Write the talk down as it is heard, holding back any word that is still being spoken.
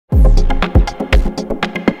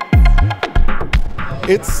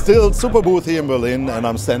It's still Superbooth here in Berlin, and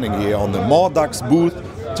I'm standing here on the MORDAX booth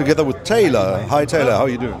together with Taylor. Hi Taylor, how are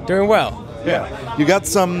you doing? Doing well. Yeah. You got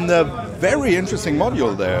some very interesting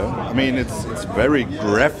module there. I mean, it's very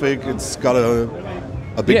graphic, it's got a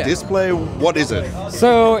big display. What is it?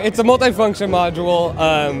 So it's a multifunction module.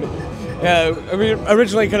 We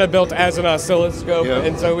originally kind of built as an oscilloscope,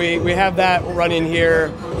 and so we have that running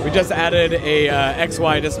here. We just added a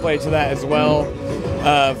XY display to that as well.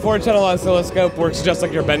 4-channel oscilloscope works just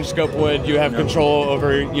like your bench scope would. You have control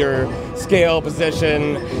over your scale,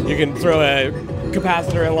 position. You can throw a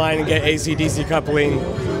capacitor in line and get AC/DC coupling,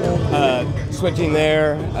 switching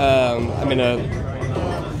there. I'm going to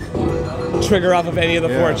trigger off of any of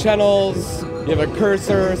the 4 channels. You have a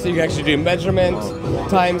cursor, so you can actually do measurement,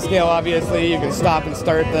 time scale, obviously. You can stop and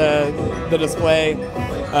start the display.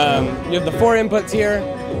 You have the 4 inputs here.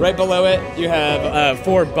 Right below it, you have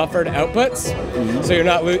 4 buffered outputs, so you're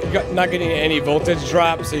not getting any voltage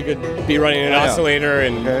drop. So you could be running an oscillator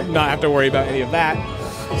and not have to worry about any of that.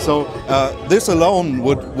 So this alone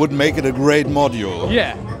would make it a great module.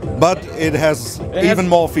 Yeah. But it has even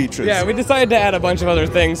more features. Yeah, we decided to add a bunch of other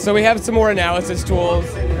things. So we have some more analysis tools.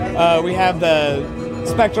 We have the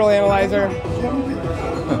spectral analyzer.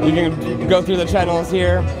 You can go through the channels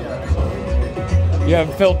here. You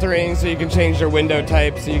have filtering, so you can change your window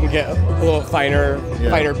type, so you can get a little finer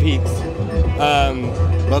peaks.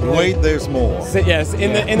 But wait, there's more. So, yes,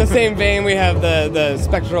 in the same vein, we have the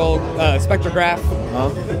spectrograph,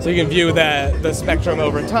 so you can view the spectrum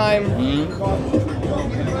over time.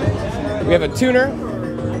 We have a tuner.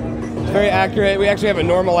 It's very accurate. We actually have a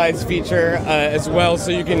normalized feature as well,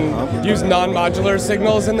 so you can use non-modular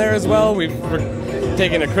signals in there as well. We've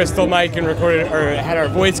taken a crystal mic and recorded, or had our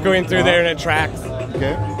voice going through there, and it tracks.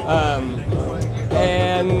 Okay.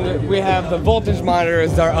 And we have the voltage monitor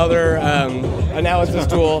as our other analysis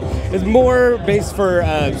tool. It's more based for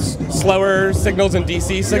slower signals and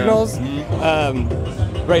DC signals.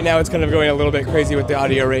 Right now it's kind of going a little bit crazy with the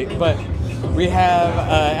audio rate, but we have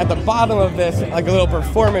at the bottom of this like a little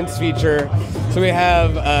performance feature. So we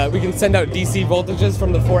have we can send out DC voltages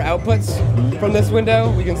from the 4 outputs from this window.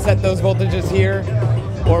 We can set those voltages here,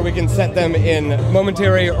 or we can set them in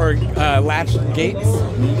momentary or latched gates.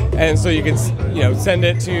 And so you can send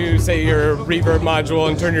it to, say, your reverb module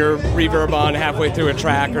and turn your reverb on halfway through a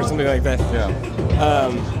track or something like that.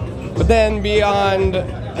 But then beyond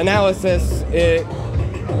analysis, it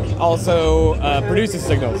also produces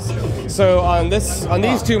signals. So on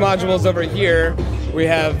these 2 modules over here, we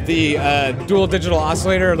have the dual digital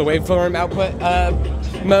oscillator, or the waveform output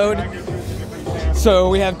mode. So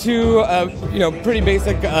we have 2, pretty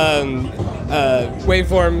basic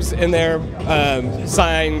waveforms in there: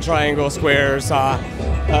 sine, triangle, square, saw.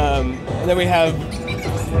 And then we have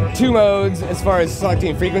 2 modes as far as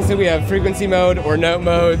selecting frequency. We have frequency mode or note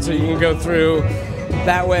mode, so you can go through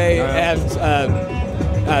that way. It has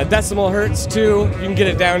decimal hertz too. You can get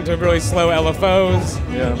it down to really slow LFOs.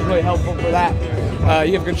 It's really helpful for that.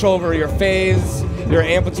 You have control over your phase, your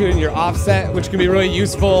amplitude, and your offset, which can be really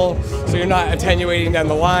useful. So you're not attenuating down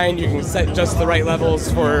the line. You can set just the right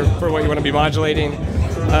levels for what you want to be modulating.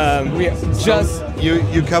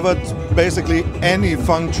 You covered basically any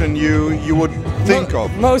function you would think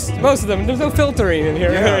of. Most of them. There's no filtering in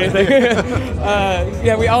here or anything.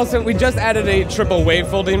 We just added a triple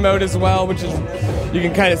wavefolding mode as well, which is you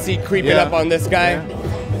can kind of see creeping up on this guy.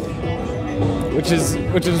 Which is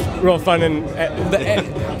real fun, and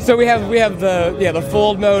so we have the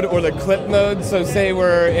fold mode or the clip mode. So say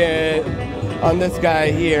we're on this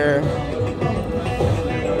guy here,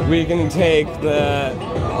 we can take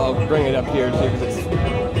I'll bring it up here too because it's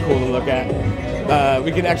cool to look at.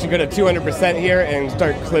 We can actually go to 200% here and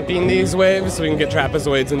start clipping these waves, so we can get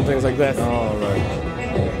trapezoids and things like this. All right.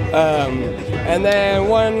 And then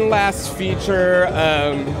one last feature,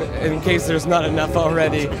 in case there's not enough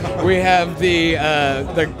already, we have the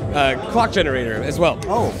clock generator as well.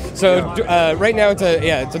 Right now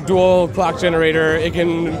it's a dual clock generator. It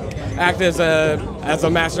can act as a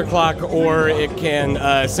master clock, or it can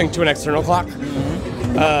sync to an external clock.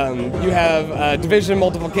 You have division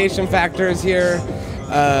multiplication factors here.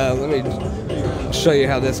 Let me show you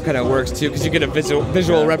how this kind of works too, because you get a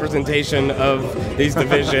visual representation of these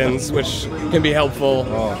divisions, which can be helpful.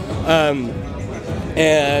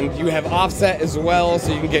 And you have offset as well,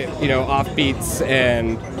 so you can get offbeats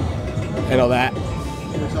and all that.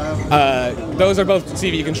 Those are both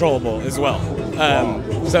CV controllable as well.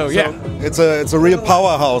 So it's a real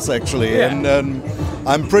powerhouse actually, and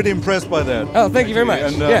I'm pretty impressed by that. Oh, thank you very much.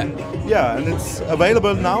 And, Yeah, and it's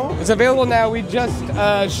available now? It's available now. We just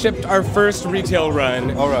shipped our first retail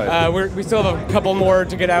run. All right. We still have a couple more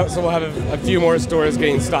to get out, so we'll have a few more stores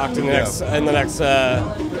getting stocked in the next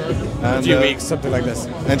few weeks, something like this.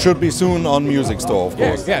 And should be soon on Music Store, of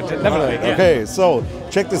course. Yeah, definitely. Yeah. Okay, so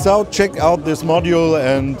check this out. Check out this module,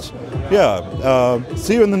 and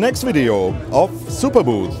see you in the next video of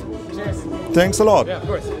Superbooth. Cheers. Thanks a lot. Yeah, of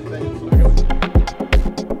course.